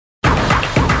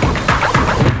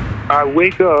I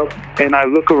wake up and I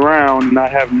look around and I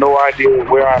have no idea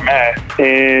where I'm at.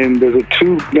 And there's a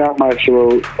tube down my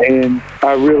throat. And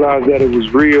I realized that it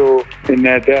was real and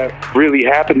that really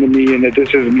happened to me and that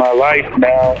this is my life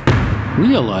now.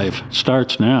 Real life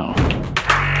starts now.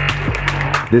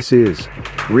 This is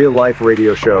Real Life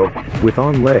Radio Show with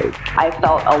Lay. I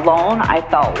felt alone. I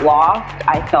felt lost.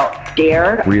 I felt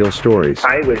scared. Real stories.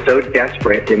 I was so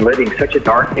desperate in living such a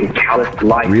dark and calloused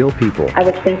life. Real people. I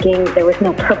was thinking there was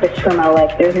no purpose for my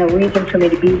life. There's no reason for me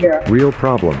to be here. Real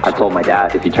problems. I told my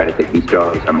dad, if you try to take these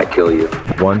drugs, I'm going to kill you.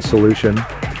 One solution: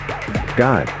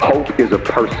 God. Hope is a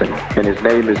person, and his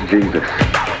name is Jesus.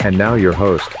 And now your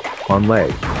host, Lay.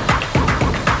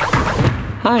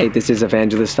 Hi, this is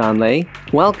Evangelist Anh.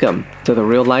 Welcome to the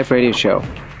Real Life Radio Show,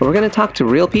 where we're going to talk to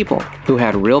real people who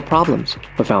had real problems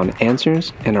but found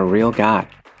answers in a real God.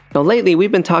 Now, lately,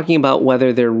 we've been talking about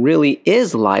whether there really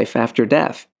is life after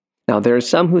death. Now, there are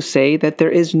some who say that there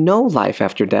is no life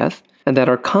after death, and that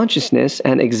our consciousness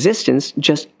and existence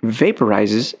just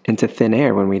vaporizes into thin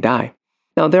air when we die.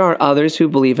 Now, there are others who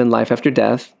believe in life after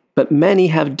death, but many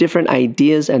have different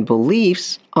ideas and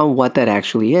beliefs on what that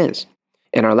actually is.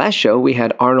 In our last show, we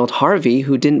had Arnold Harvey,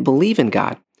 who didn't believe in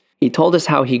God. He told us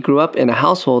how he grew up in a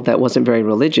household that wasn't very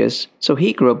religious, so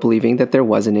he grew up believing that there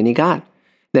wasn't any God.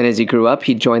 Then as he grew up,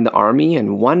 he joined the army,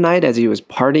 and one night as he was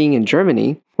partying in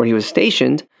Germany, where he was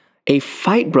stationed, a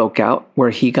fight broke out where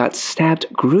he got stabbed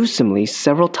gruesomely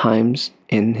several times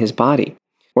in his body,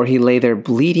 where he lay there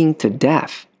bleeding to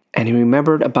death, and he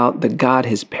remembered about the God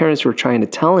his parents were trying to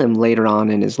tell him later on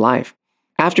in his life.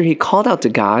 After he called out to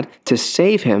God to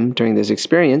save him during this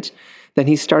experience, then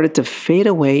he started to fade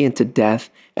away into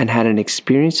death and had an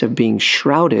experience of being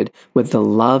shrouded with the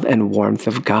love and warmth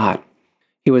of God.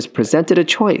 He was presented a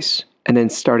choice and then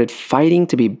started fighting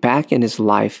to be back in his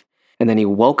life, and then he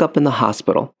woke up in the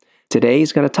hospital. Today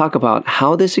he's going to talk about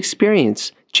how this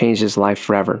experience changed his life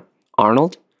forever.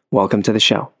 Arnold, welcome to the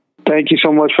show. Thank you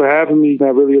so much for having me. I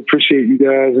really appreciate you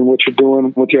guys and what you're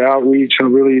doing with your outreach.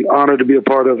 I'm really honored to be a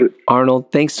part of it.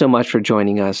 Arnold, thanks so much for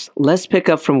joining us. Let's pick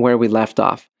up from where we left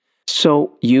off.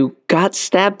 So you got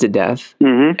stabbed to death,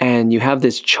 and you have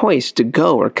this choice to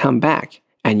go or come back,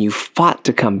 and you fought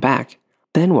to come back.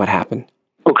 Then what happened?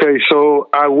 Okay, so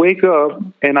I wake up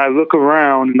and I look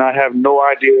around and I have no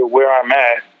idea where I'm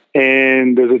at.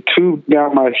 And there's a tube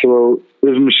down my throat.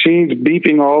 There's machines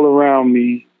beeping all around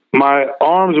me. My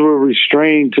arms were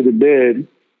restrained to the bed.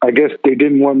 I guess they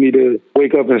didn't want me to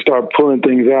wake up and start pulling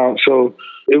things out. So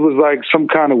it was like some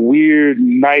kind of weird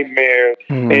nightmare.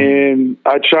 And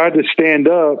I tried to stand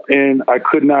up and I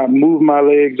could not move my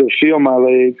legs or feel my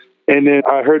legs. And then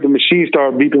I heard the machine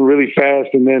start beeping really fast.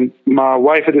 And then my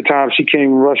wife at the time, she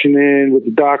came rushing in with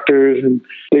the doctors and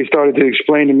they started to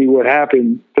explain to me what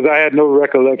happened because I had no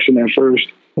recollection at first.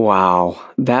 Wow,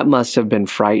 that must have been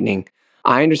frightening.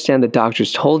 I understand the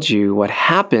doctors told you what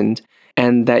happened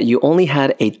and that you only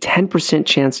had a 10%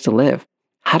 chance to live.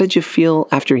 How did you feel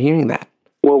after hearing that?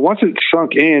 Well, once it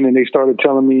sunk in and they started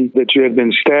telling me that you had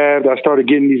been stabbed, I started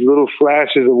getting these little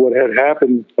flashes of what had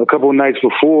happened a couple of nights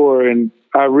before. And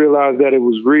I realized that it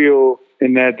was real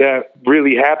and that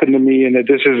really happened to me and that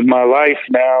this is my life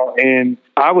now. And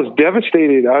I was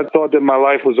devastated. I thought that my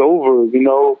life was over, you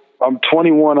know. I'm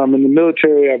 21. I'm in the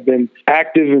military. I've been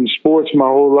active in sports my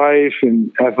whole life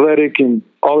and athletic, and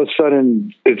all of a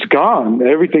sudden it's gone.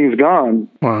 Everything's gone.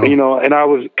 Wow. You know, and I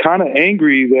was kind of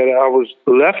angry that I was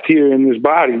left here in this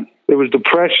body. There was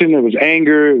depression, there was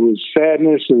anger, it was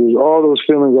sadness, it was all those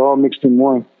feelings all mixed in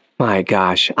one. My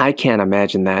gosh, I can't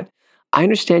imagine that. I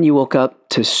understand you woke up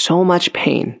to so much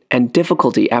pain and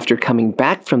difficulty after coming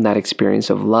back from that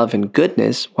experience of love and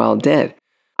goodness while dead.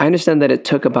 I understand that it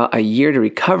took about a year to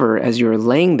recover as you were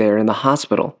laying there in the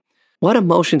hospital. What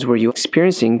emotions were you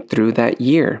experiencing through that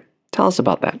year? Tell us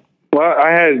about that. Well,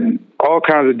 I had all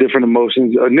kinds of different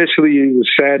emotions. Initially, it was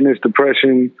sadness,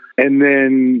 depression, and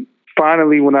then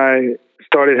finally when I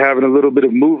started having a little bit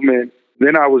of movement,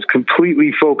 then I was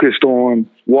completely focused on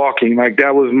walking. Like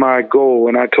that was my goal.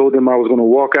 And I told them I was going to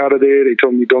walk out of there. They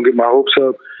told me don't get my hopes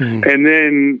up. And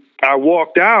then I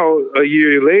walked out a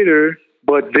year later.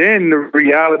 But then the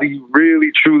reality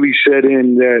really, truly set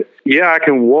in that, yeah, I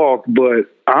can walk, but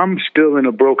I'm still in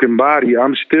a broken body.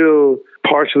 I'm still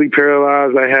partially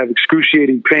paralyzed. I have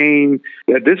excruciating pain,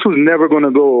 that this was never going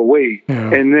to go away.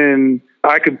 And then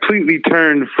I completely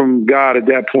turned from God at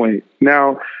that point.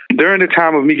 Now, during the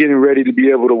time of me getting ready to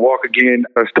be able to walk again,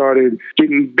 I started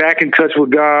getting back in touch with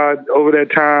God over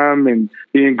that time and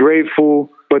being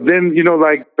grateful. But then, you know,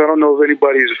 like, I don't know if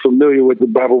anybody is familiar with the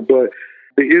Bible, but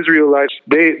the Israelites,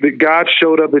 God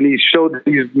showed up and he showed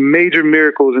these major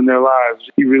miracles in their lives.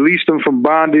 He released them from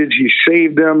bondage. He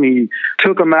saved them. He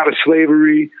took them out of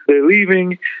slavery. They're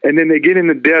leaving, and then they get in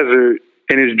the desert,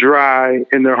 and it's dry,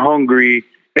 and they're hungry,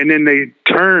 and then they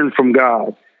turn from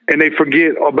God, and they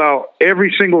forget about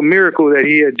every single miracle that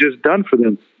he had just done for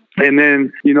them. And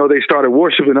then, they started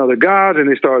worshiping other gods and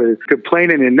they started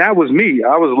complaining. And that was me.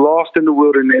 I was lost in the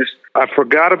wilderness. I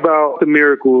forgot about the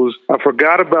miracles. I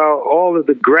forgot about all of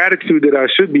the gratitude that I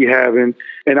should be having.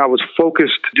 And I was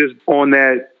focused just on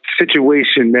that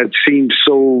situation that seemed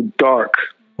so dark.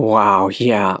 Wow,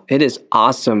 yeah. It is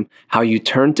awesome how you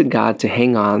turned to God to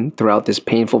hang on throughout this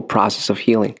painful process of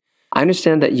healing. I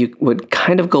understand that you would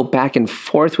kind of go back and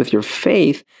forth with your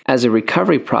faith as the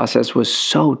recovery process was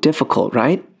so difficult,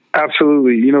 right?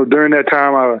 Absolutely. During that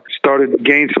time, I started to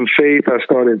gain some faith. I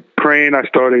started praying. I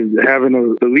started having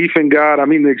a belief in God. I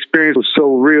mean, the experience was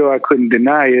so real, I couldn't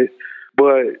deny it.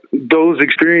 But those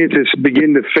experiences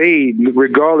begin to fade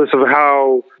regardless of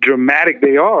how dramatic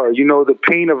they are. The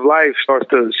pain of life starts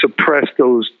to suppress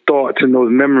those thoughts and those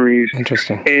memories.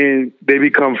 Interesting. And they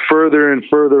become further and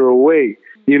further away.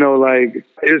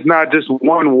 It's not just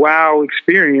one wow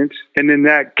experience, and then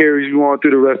that carries you on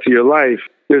through the rest of your life.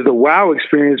 There's the wow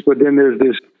experience, but then there's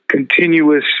this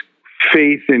continuous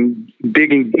faith and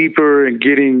digging deeper and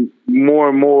getting more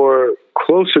and more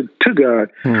closer to God.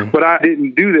 But I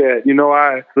didn't do that.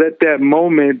 I let that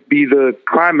moment be the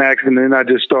climax, and then I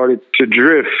just started to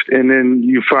drift, and then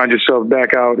you find yourself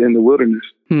back out in the wilderness.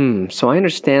 So I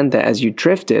understand that as you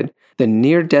drifted, the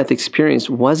near-death experience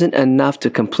wasn't enough to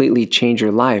completely change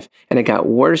your life, and it got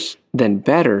worse than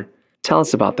better. Tell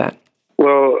us about that.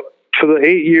 Well, for the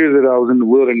 8 years that I was in the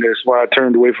wilderness, while I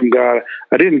turned away from God,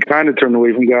 I didn't kind of turn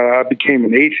away from God. I became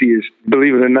an atheist,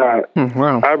 believe it or not.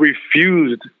 Wow. I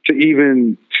refused to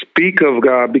even speak of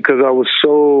God because I was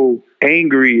so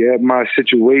angry at my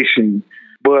situation.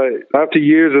 But after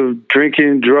years of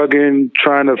drinking, drugging,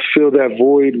 trying to fill that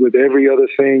void with every other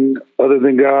thing other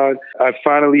than God, I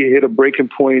finally hit a breaking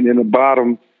point in the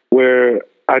bottom where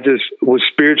I just was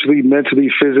spiritually,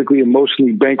 mentally, physically,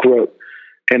 emotionally bankrupt,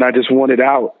 and I just wanted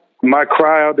out. My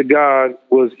cry out to God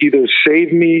was either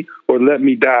save me or let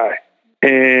me die.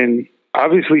 And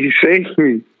obviously he saved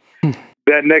me.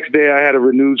 That next day I had a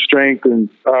renewed strength and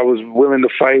I was willing to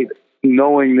fight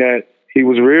knowing that he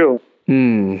was real.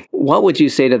 What would you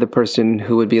say to the person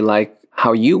who would be like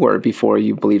how you were before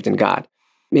you believed in God?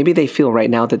 Maybe they feel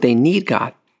right now that they need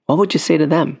God. What would you say to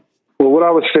them? Well, what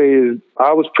I would say is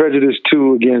I was prejudiced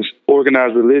too against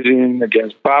organized religion,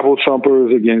 against Bible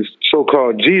thumpers, against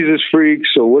so-called Jesus freaks,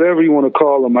 or whatever you want to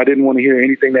call them. I didn't want to hear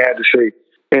anything they had to say.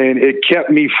 And it kept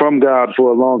me from God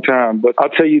for a long time. But I'll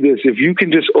tell you this, if you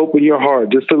can just open your heart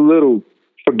just a little,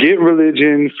 forget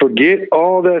religion, forget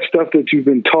all that stuff that you've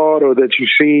been taught or that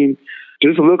you've seen,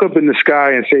 just look up in the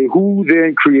sky and say, who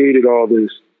then created all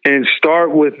this? And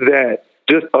start with that.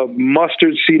 Just a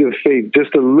mustard seed of faith,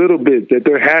 just a little bit, that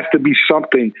there has to be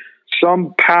something,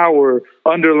 some power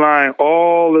underlying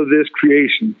all of this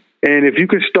creation. And if you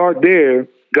can start there,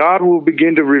 God will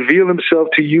begin to reveal himself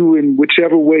to you in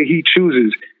whichever way he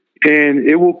chooses, and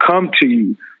it will come to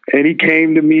you. And he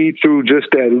came to me through just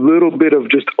that little bit of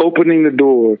just opening the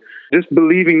door, just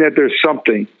believing that there's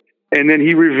something. And then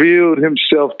he revealed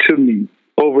himself to me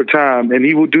over time, and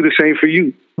he will do the same for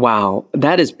you. Wow,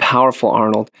 that is powerful,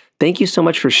 Arnold. Thank you so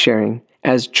much for sharing,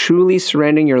 as truly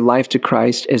surrendering your life to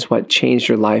Christ is what changed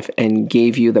your life and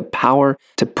gave you the power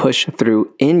to push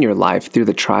through in your life through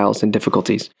the trials and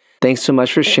difficulties. Thanks so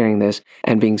much for sharing this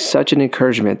and being such an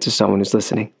encouragement to someone who's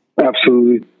listening.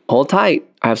 Absolutely. Hold tight.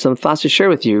 I have some thoughts to share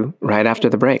with you right after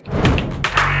the break.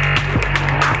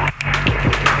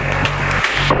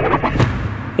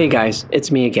 Hey guys,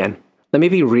 it's me again. Let me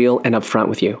be real and upfront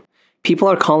with you. People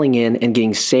are calling in and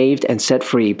getting saved and set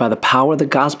free by the power of the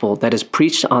gospel that is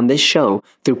preached on this show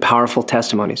through powerful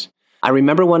testimonies. I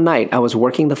remember one night I was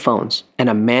working the phones and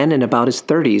a man in about his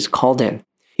 30s called in.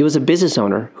 He was a business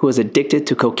owner who was addicted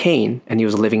to cocaine and he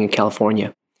was living in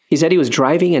California. He said he was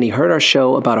driving and he heard our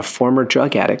show about a former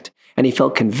drug addict and he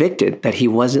felt convicted that he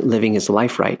wasn't living his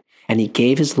life right, and he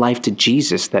gave his life to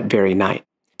Jesus that very night.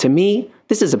 To me,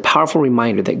 this is a powerful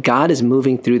reminder that God is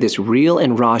moving through this real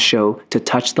and raw show to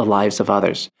touch the lives of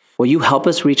others. Will you help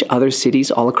us reach other cities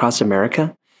all across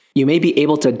America? You may be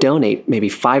able to donate maybe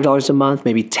 $5 a month,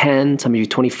 maybe $10, some of you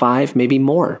 $25, maybe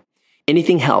more.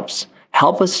 Anything helps.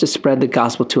 Help us to spread the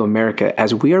gospel to America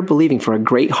as we are believing for a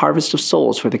great harvest of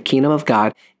souls for the kingdom of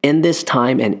God in this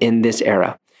time and in this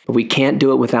era. But we can't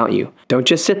do it without you. Don't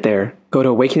just sit there. Go to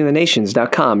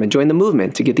awakeningthenations.com and join the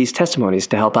movement to get these testimonies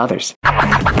to help others.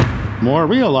 More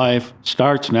Real Life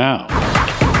starts now.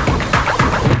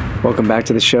 Welcome back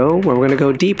to the show where we're going to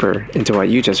go deeper into what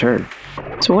you just heard.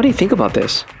 So what do you think about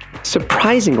this?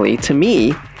 Surprisingly, to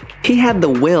me, he had the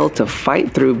will to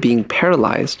fight through being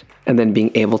paralyzed and then being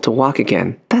able to walk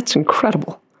again. That's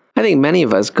incredible. I think many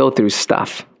of us go through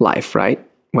life, right?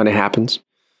 When it happens,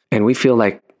 and we feel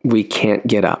like we can't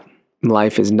get up.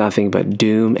 Life is nothing but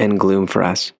doom and gloom for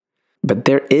us. But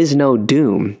there is no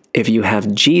doom if you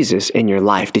have Jesus in your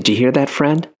life. Did you hear that,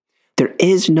 friend? There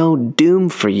is no doom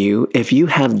for you if you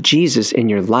have Jesus in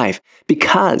your life,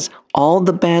 because all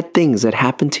the bad things that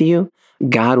happen to you,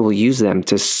 God will use them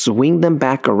to swing them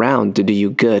back around to do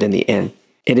you good in the end.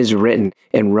 It is written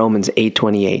in Romans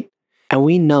 8:28. And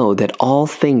we know that all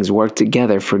things work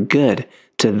together for good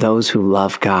to those who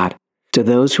love God, to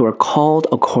those who are called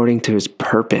according to his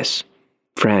purpose.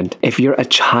 Friend, if you're a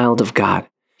child of God,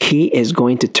 he is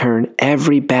going to turn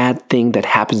every bad thing that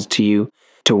happens to you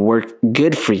to work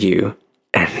good for you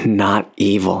and not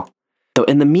evil. Though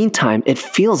in the meantime, it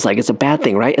feels like it's a bad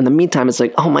thing, right? In the meantime, it's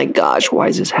like, oh my gosh, why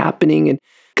is this happening? And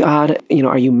God,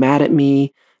 are you mad at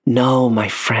me? No, my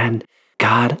friend,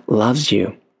 God loves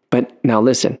you. But now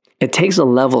listen, it takes a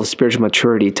level of spiritual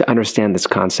maturity to understand this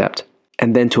concept.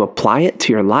 And then to apply it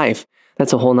to your life,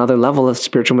 that's a whole nother level of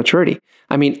spiritual maturity.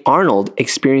 I mean, Arnold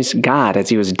experienced God as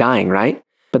he was dying, right?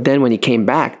 But then when he came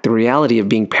back, the reality of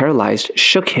being paralyzed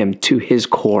shook him to his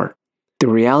core. The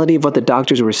reality of what the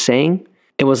doctors were saying,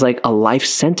 it was like a life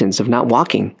sentence of not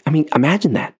walking. I mean,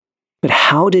 imagine that. But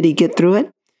how did he get through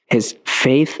it? His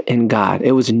faith in God.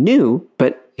 It was new,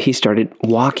 but he started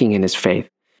walking in his faith.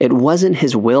 It wasn't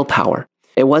his willpower.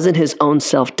 It wasn't his own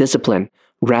self-discipline.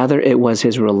 Rather, it was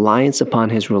his reliance upon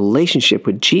his relationship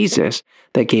with Jesus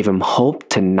that gave him hope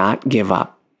to not give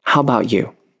up. How about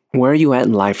you? Where are you at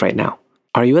in life right now?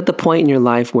 Are you at the point in your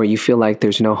life where you feel like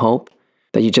there's no hope,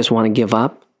 that you just want to give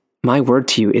up? My word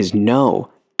to you is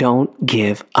no, don't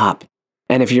give up.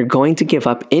 And if you're going to give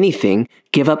up anything,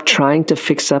 give up trying to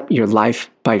fix up your life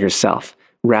by yourself.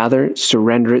 Rather,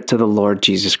 surrender it to the Lord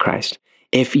Jesus Christ.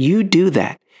 If you do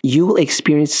that, you will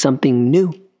experience something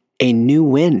new, a new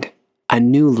wind, a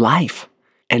new life,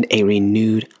 and a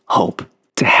renewed hope.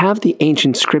 To have the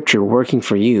ancient scripture working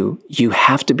for you, you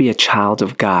have to be a child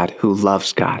of God who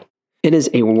loves God. It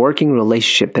is a working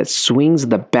relationship that swings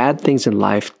the bad things in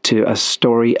life to a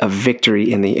story of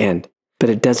victory in the end.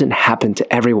 But it doesn't happen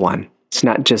to everyone. It's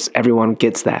not just everyone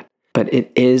gets that, but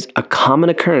it is a common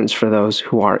occurrence for those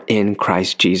who are in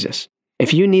Christ Jesus.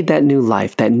 If you need that new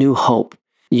life, that new hope,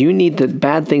 you need the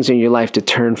bad things in your life to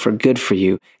turn for good for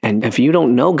you. And if you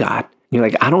don't know God, you're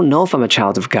like, I don't know if I'm a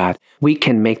child of God. We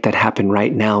can make that happen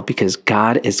right now because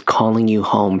God is calling you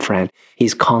home, friend.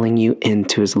 He's calling you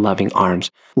into his loving arms.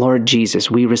 Lord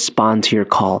Jesus, we respond to your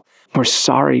call. We're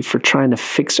sorry for trying to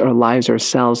fix our lives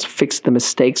ourselves, fix the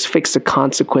mistakes, fix the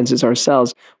consequences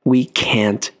ourselves. We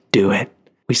can't do it.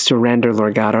 We surrender,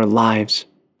 Lord God, our lives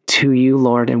to you,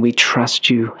 Lord, and we trust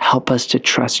you. Help us to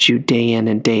trust you day in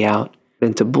and day out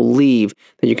and to believe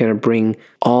that you're going to bring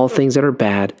all things that are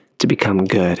bad to become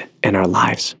good in our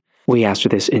lives. We ask for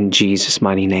this in Jesus'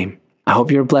 mighty name. I hope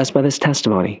you're blessed by this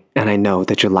testimony, and I know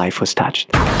that your life was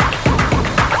touched.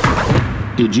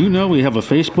 Did you know we have a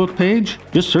Facebook page?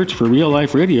 Just search for Real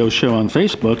Life Radio Show on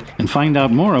Facebook and find out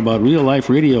more about Real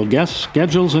Life Radio guests,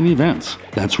 schedules, and events.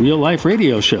 That's Real Life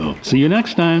Radio Show. See you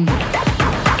next time.